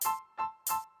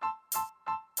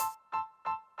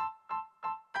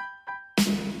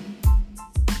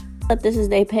This is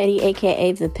Day Petty,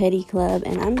 aka the Petty Club,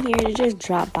 and I'm here to just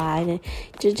drop by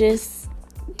to just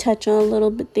touch on a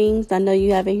little bit things. I know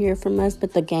you haven't heard from us,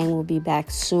 but the gang will be back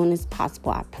soon as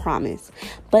possible, I promise.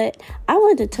 But I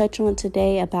wanted to touch on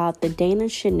today about the Dana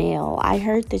Chanel. I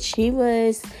heard that she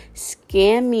was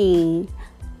scamming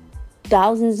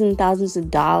thousands and thousands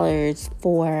of dollars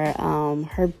for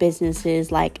her businesses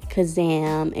like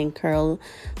Kazam and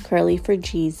Curly for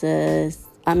Jesus.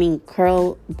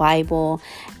 Curl Bible,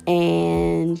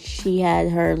 and she had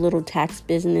her little tax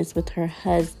business with her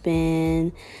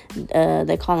husband.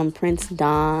 They call him Prince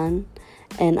Don,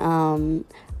 and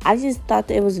I just thought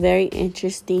that it was very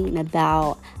interesting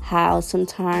about how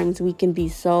sometimes we can be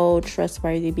so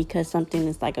trustworthy because something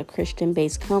is like a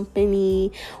Christian-based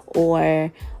company,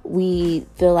 or we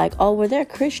feel like, oh, well, they're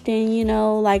Christian,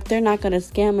 like they're not going to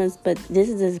scam us. But this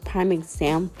is a prime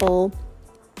example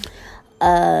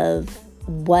of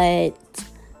what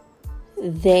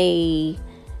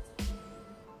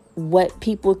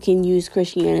people can use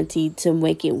Christianity to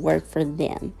make it work for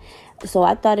them. So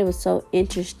I thought it was so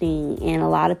interesting, and a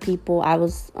lot of people I've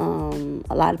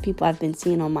been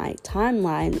seeing on my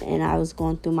timeline, and I was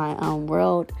going through my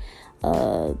world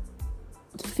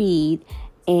feed,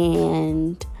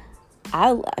 and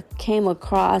I came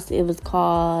across, it was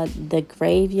called The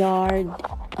Graveyard,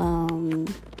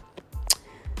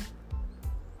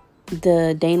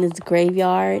 the Dana's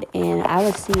Graveyard, and I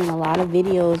was seeing a lot of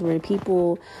videos where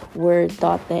people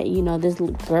thought that, this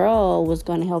girl was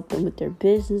going to help them with their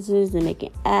businesses and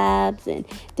making apps, and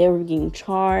they were getting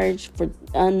charged for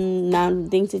unknown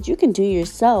things that you can do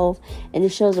yourself. And it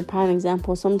shows a prime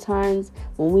example. Sometimes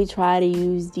when we try to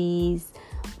use these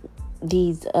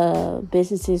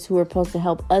businesses who are supposed to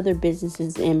help other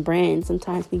businesses and brands,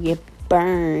 sometimes we get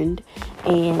burned.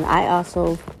 And I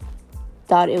also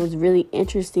thought it was really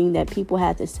interesting that people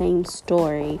had the same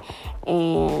story,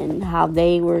 and how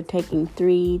they were taking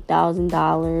 $3,000,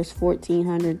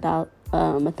 $1,400,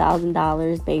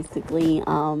 $1,000 basically,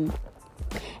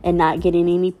 and not getting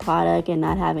any product and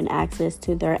not having access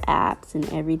to their apps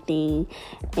and everything.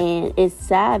 And it's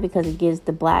sad because it gives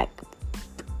the black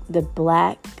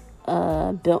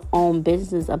owned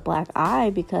business a black eye,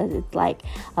 because it's like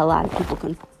a lot of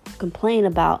people complain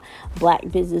about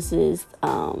black businesses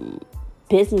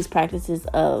business practices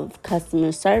of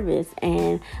customer service.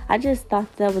 And I just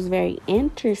thought that was very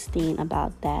interesting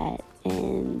about that,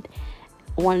 and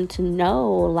wanted to know,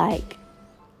 like,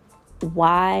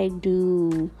 why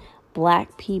do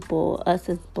black people, us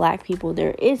as black people,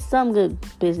 there is some good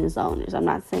business owners, I'm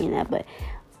not saying that, but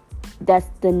that's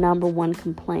the number one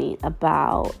complaint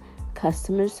about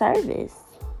customer service.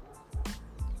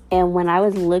 And when I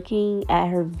was looking at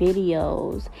her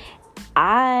videos,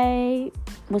 I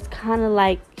was kind of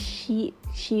like, she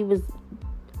was,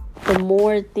 the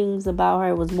more things about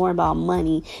her was more about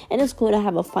money. And it's cool to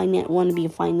have want to be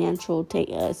financial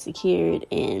secured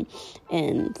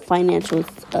and financial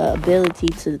ability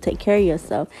to take care of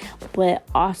yourself. But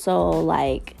also,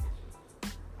 like,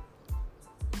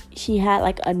 she had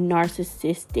like a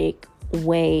narcissistic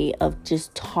way of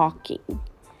just talking.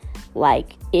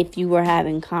 Like, if you were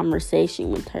having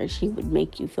conversation with her, she would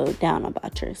make you feel down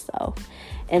about yourself.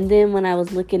 And then when I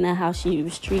was looking at how she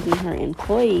was treating her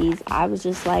employees, I was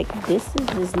just like, this is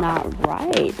just not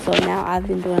right. So now I've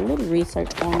been doing a little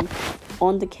research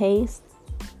on the case.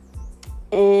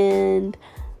 And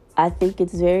I think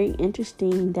it's very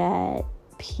interesting that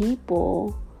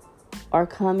people are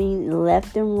coming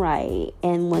left and right.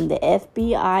 And when the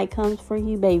FBI comes for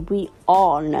you, babe, we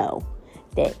all know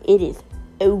that it is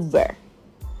over.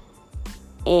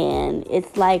 And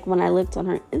it's like, when I looked on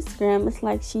her Instagram, it's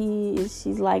like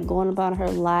she's like going about her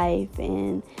life,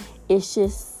 and it's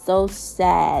just so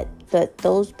sad that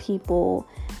those people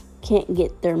can't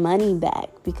get their money back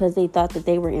because they thought that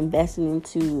they were investing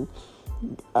into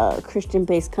a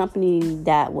Christian-based company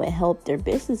that would help their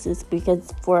businesses.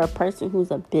 Because for a person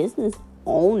who's a business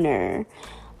owner,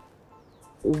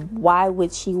 why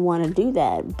would she want to do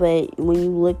that? But when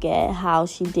you look at how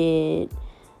she did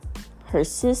her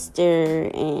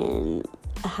sister, and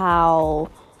how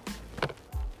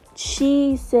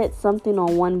she said something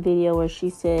on one video where she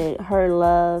said her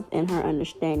love and her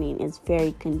understanding is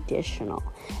very conditional.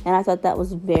 And I thought that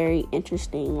was very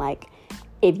interesting. Like,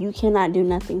 if you cannot do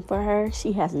nothing for her,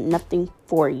 she has nothing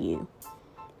for you.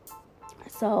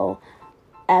 So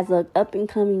as an up and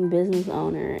coming business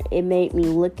owner, it made me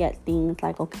look at things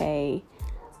like, okay,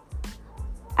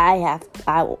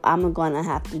 I'm gonna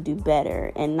have to do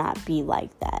better and not be like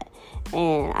that.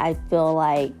 And I feel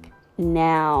like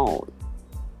now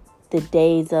the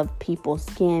days of people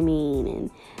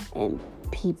scamming and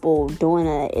people doing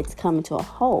it, it's coming to a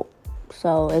halt.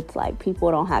 So it's like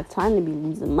people don't have time to be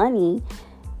losing money,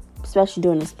 especially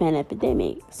during this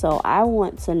epidemic. So I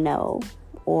want to know,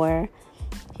 or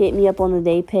hit me up on the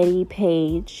Day Petty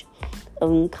page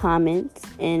in comments,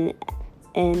 and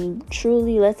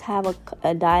truly let's have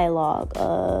a dialogue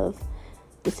of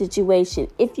the situation,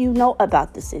 if you know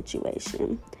about the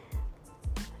situation.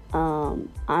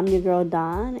 I'm your girl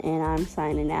Dawn, and I'm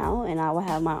signing out, and I will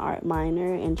have my Art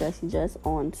Minor and Dressy Just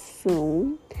on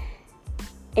soon.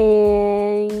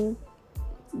 And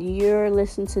you're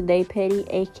listening to Day Petty,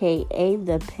 aka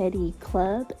The Petty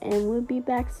Club, and we'll be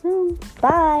back soon.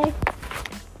 Bye.